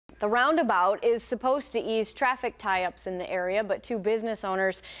The roundabout is supposed to ease traffic tie-ups in the area, but two business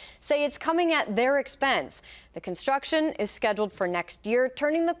owners say it's coming at their expense. The construction is scheduled for next year,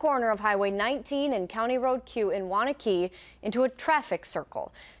 turning the corner of Highway 19 and County Road Q in Waunakee into a traffic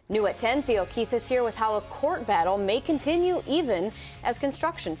circle. New at 10, Theo Keith is here with how a court battle may continue even as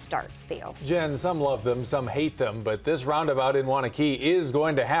construction starts. Theo. Jen, some love them, some hate them, but this roundabout in Waunakee is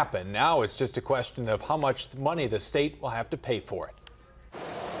going to happen. Now it's just a question of how much money the state will have to pay for it.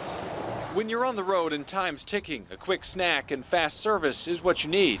 When you're on the road and time's ticking, a quick snack and fast service is what you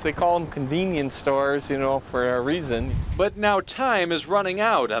need. They call them convenience stores, for a reason. But now time is running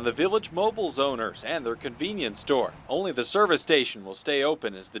out on the Village Mobile's owners and their convenience store. Only the service station will stay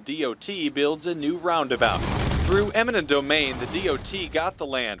open as the DOT builds a new roundabout. Through eminent domain, the DOT got the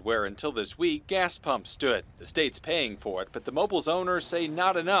land where until this week gas pumps stood. The state's paying for it, but the Mobile's owners say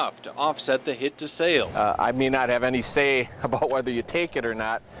not enough to offset the hit to sales. I may not have any say about whether you take it or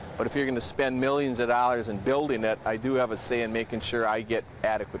not, but if you're going to spend millions of dollars in building it, I do have a say in making sure I get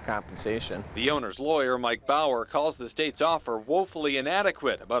adequate compensation. The owner's lawyer, Mike Bauer, calls the state's offer woefully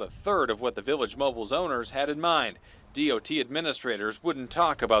inadequate, about a third of what the Village Mobile's owners had in mind. DOT administrators wouldn't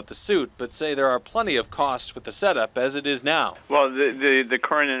talk about the suit, but say there are plenty of costs with the setup as it is now. Well, the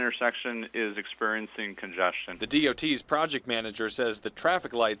current intersection is experiencing congestion. The DOT's project manager says the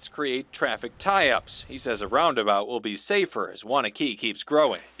traffic lights create traffic tie-ups. He says a roundabout will be safer as Waunakee keeps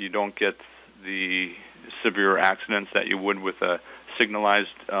growing. You don't get the severe accidents that you would with a signalized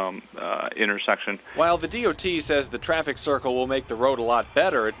intersection. While the DOT says the traffic circle will make the road a lot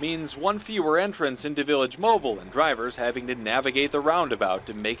better, it means one fewer entrance into Village Mobile and drivers having to navigate the roundabout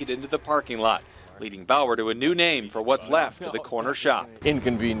to make it into the parking lot, leading Bauer to a new name for what's left of the corner shop.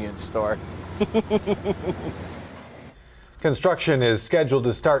 Inconvenience store. Construction is scheduled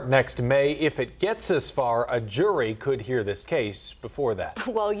to start next May. If it gets this far, a jury could hear this case before that.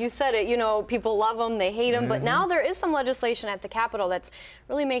 Well, you said it, people love them, they hate them, but now there is some legislation at the Capitol that's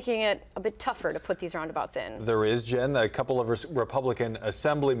really making it a bit tougher to put these roundabouts in. There is, Jen. A couple of Republican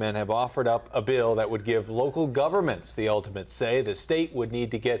assemblymen have offered up a bill that would give local governments the ultimate say. The state would need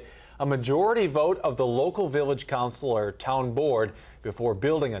to get a majority vote of the local village council or town board before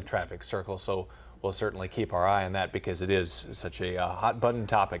building a traffic circle. So we'll certainly keep our eye on that because it is such a hot button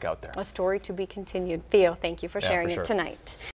topic out there. A story to be continued. Theo, thank you for sharing for sure. it tonight.